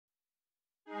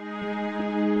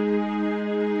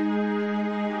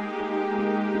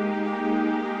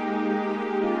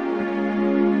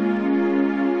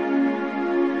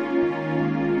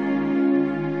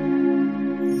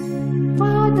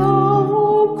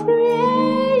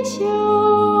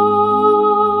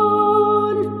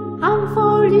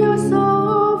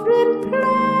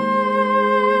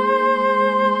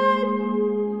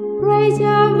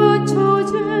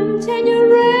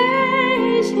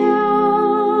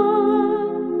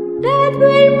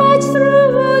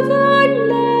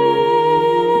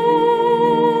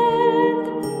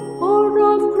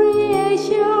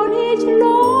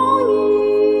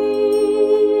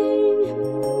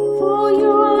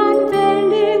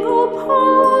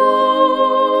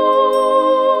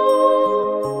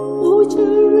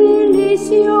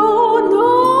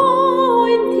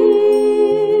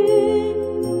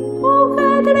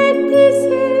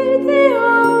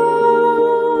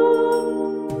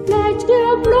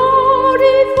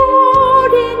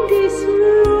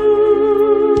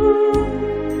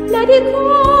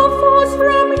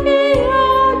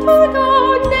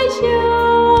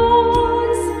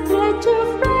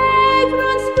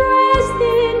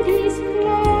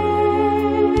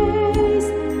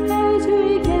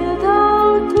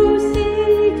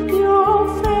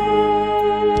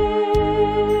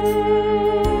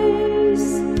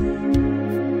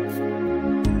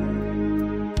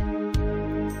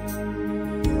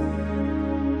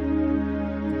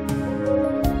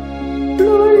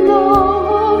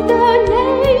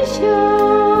nations.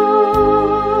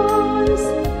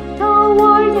 The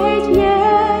world has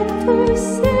yet to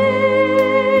see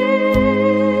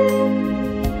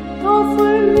the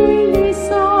full release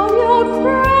of your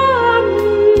promise.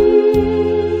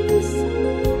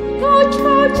 The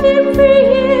church in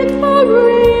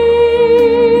victory.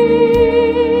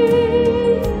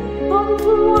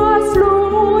 Unto us,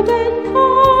 Lord, and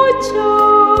touch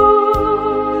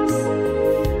us.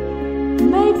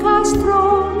 Make us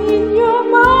strong in your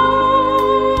might.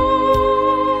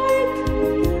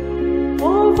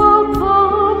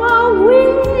 Overcome our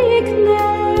weakness,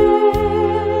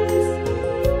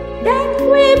 that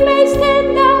we may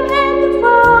stand up and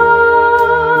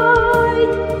fight.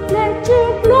 Let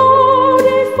your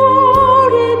glory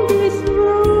fall in this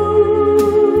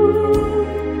room.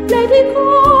 Let it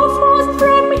go forth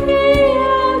from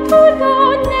here to the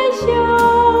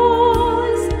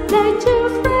nations. Let your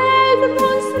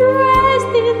fragrance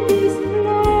rest in this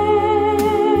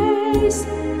place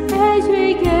as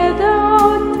we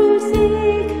gather to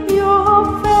seek your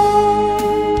face.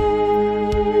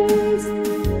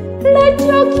 Let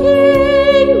your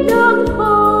kingdom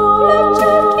come. Let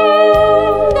your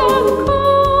kingdom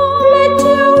come. Let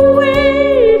your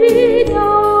will be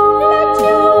done. Let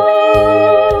your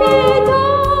will be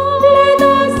done. Let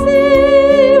us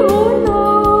see, O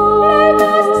Lord. Let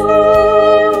us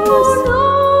see, O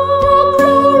Lord, the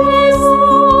glories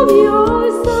of your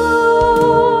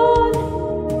Son.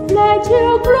 Let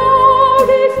your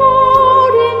glory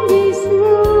fall in this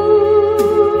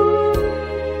room.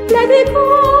 Let it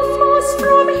go forth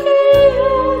from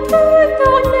here to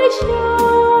the nations.